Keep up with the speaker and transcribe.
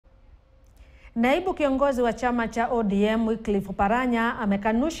Naibu kiongozi wa chama cha ODM Oparanya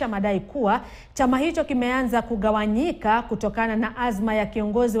amekanusha madai kuwa chama hicho kimeanza kugawanyika kutokana na azma ya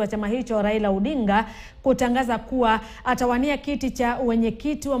kiongozi wa chama hicho Raila Odinga kutangaza kuwa atawania kiti cha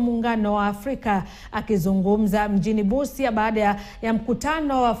wenyekiti wa Muungano wa Afrika. Akizungumza mjini Busia baada ya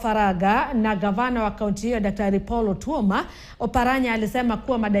mkutano wa faragha na gavana wa kaunti hiyo Daktari Paul Otuoma, Oparanya alisema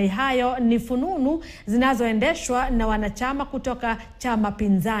kuwa madai hayo ni fununu zinazoendeshwa na wanachama kutoka chama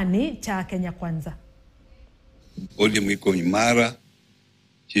pinzani cha Kenya Kwanza. ODM iko imara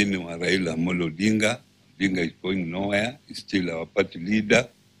chini wa Raila Odinga. Odinga is going nowhere. He's still our party leader.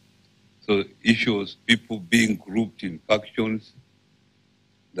 So issues people being grouped in factions,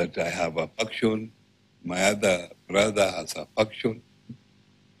 that I have a faction, my other brother has a faction.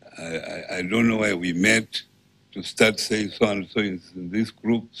 I don't know why we met to start saying so and so is in this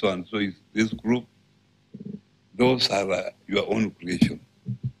group, so and so is this group. Those are your own creation.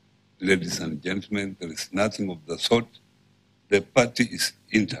 Ladies and gentlemen, there is nothing of the sort. The party is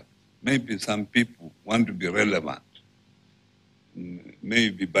intact. Maybe some people want to be relevant.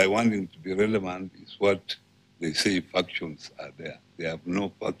 Maybe by wanting to be relevant is what they say factions are there. They have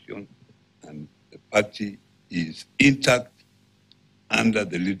no faction, and the party is intact under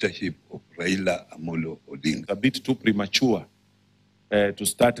the leadership of Raila Amolo Odinga. A bit too premature to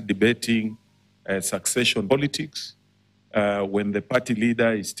start debating succession politics when the party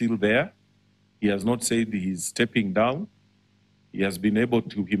leader is still there. He has not said he's stepping down. He has been able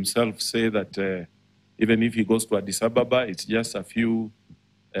to himself say that even if he goes to Addis Ababa, it's just a few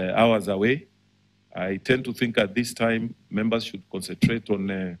hours away. I tend to think at this time, members should concentrate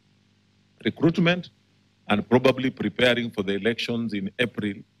on recruitment and probably preparing for the elections in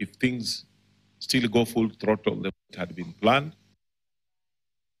April if things still go full throttle that had been planned.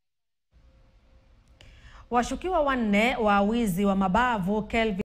 Washukiwa wanne wa wizi wa mabavu Kelvin